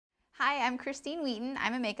Hi, I'm Christine Wheaton.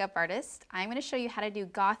 I'm a makeup artist. I'm going to show you how to do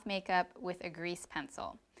goth makeup with a grease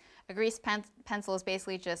pencil. A grease pencil is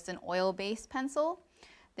basically just an oil-based pencil.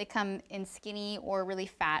 They come in skinny or really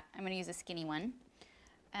fat. I'm going to use a skinny one.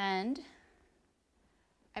 And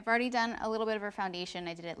I've already done a little bit of our foundation.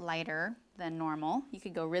 I did it lighter than normal. You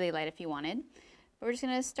could go really light if you wanted. But we're just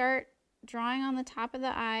going to start drawing on the top of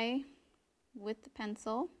the eye with the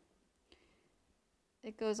pencil.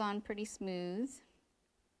 It goes on pretty smooth.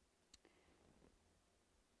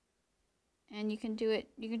 And you can do it,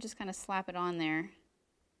 you can just kind of slap it on there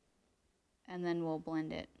and then we'll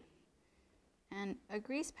blend it. And a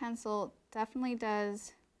grease pencil definitely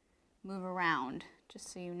does move around,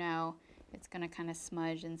 just so you know. It's going to kind of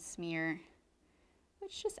smudge and smear,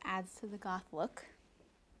 which just adds to the goth look.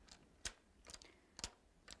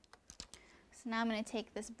 So now I'm going to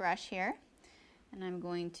take this brush here and I'm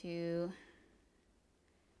going to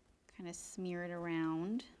kind of smear it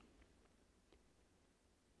around.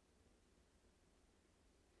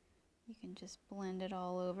 You can just blend it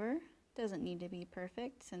all over. Doesn't need to be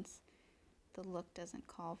perfect since the look doesn't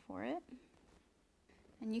call for it.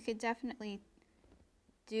 And you could definitely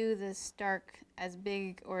do this dark as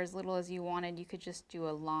big or as little as you wanted. You could just do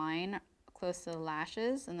a line close to the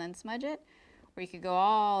lashes and then smudge it, or you could go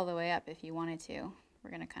all the way up if you wanted to.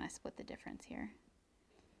 We're going to kind of split the difference here.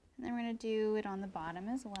 And then we're going to do it on the bottom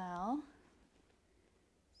as well.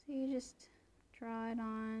 So you just draw it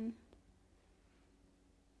on.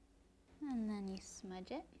 And then you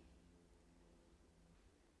smudge it.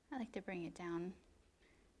 I like to bring it down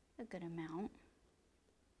a good amount.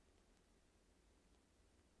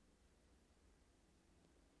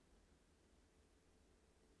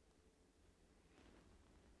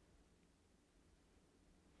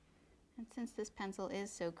 And since this pencil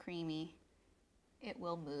is so creamy, it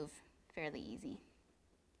will move fairly easy.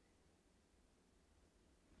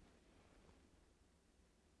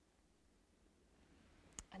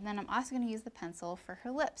 And then I'm also going to use the pencil for her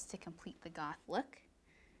lips to complete the goth look.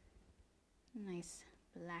 Nice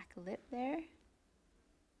black lip there.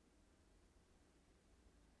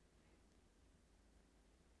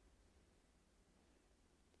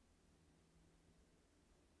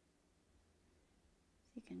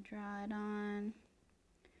 So you can draw it on,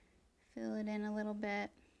 fill it in a little bit,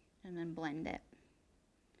 and then blend it.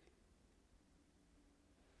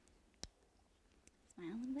 Smile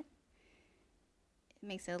a little bit. It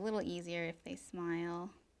makes it a little easier if they smile,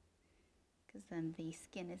 because then the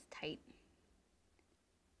skin is tight.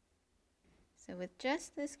 So with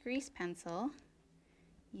just this grease pencil,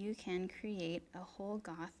 you can create a whole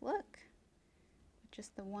goth look with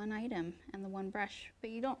just the one item and the one brush. But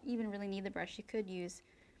you don't even really need the brush. You could use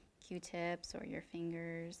Q-tips or your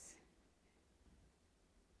fingers.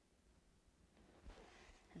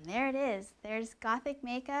 And there it is. There's gothic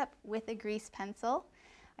makeup with a grease pencil.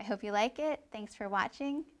 I hope you like it. Thanks for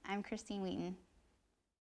watching. I'm Christine Wheaton.